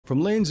From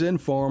Lane's End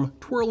Farm,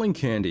 Twirling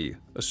Candy,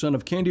 a son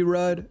of Candy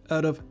Ride,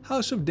 out of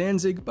House of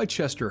Danzig by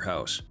Chester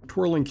House.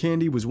 Twirling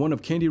Candy was one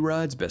of Candy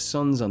Ride's best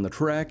sons on the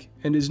track,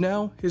 and is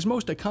now his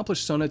most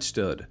accomplished son at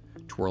stud.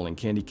 Twirling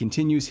Candy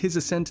continues his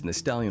ascent in the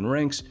Stallion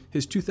ranks.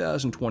 His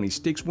 2020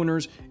 stakes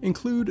winners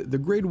include the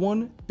Grade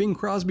 1 Bing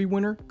Crosby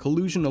winner,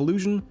 Collusion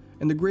Illusion,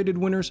 and the graded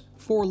winners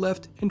 4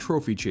 Left and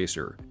Trophy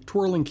Chaser.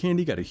 Twirling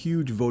Candy got a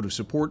huge vote of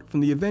support from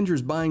the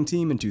Avengers buying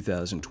team in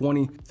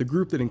 2020. The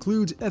group that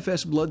includes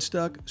FS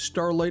Bloodstock,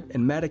 Starlight,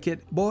 and Madaket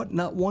bought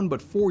not 1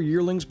 but 4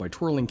 yearlings by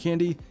Twirling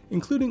Candy,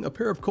 including a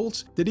pair of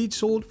colts that each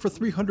sold for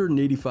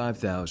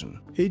 $385,000.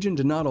 Agent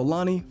Donato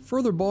Lani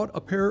further bought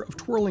a pair of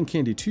Twirling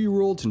Candy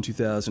 2-year-olds in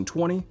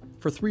 2020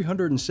 for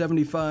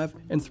 $375,000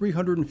 and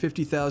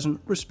 $350,000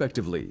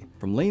 respectively.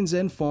 From Lane's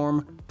End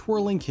Farm,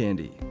 Twirling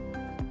Candy.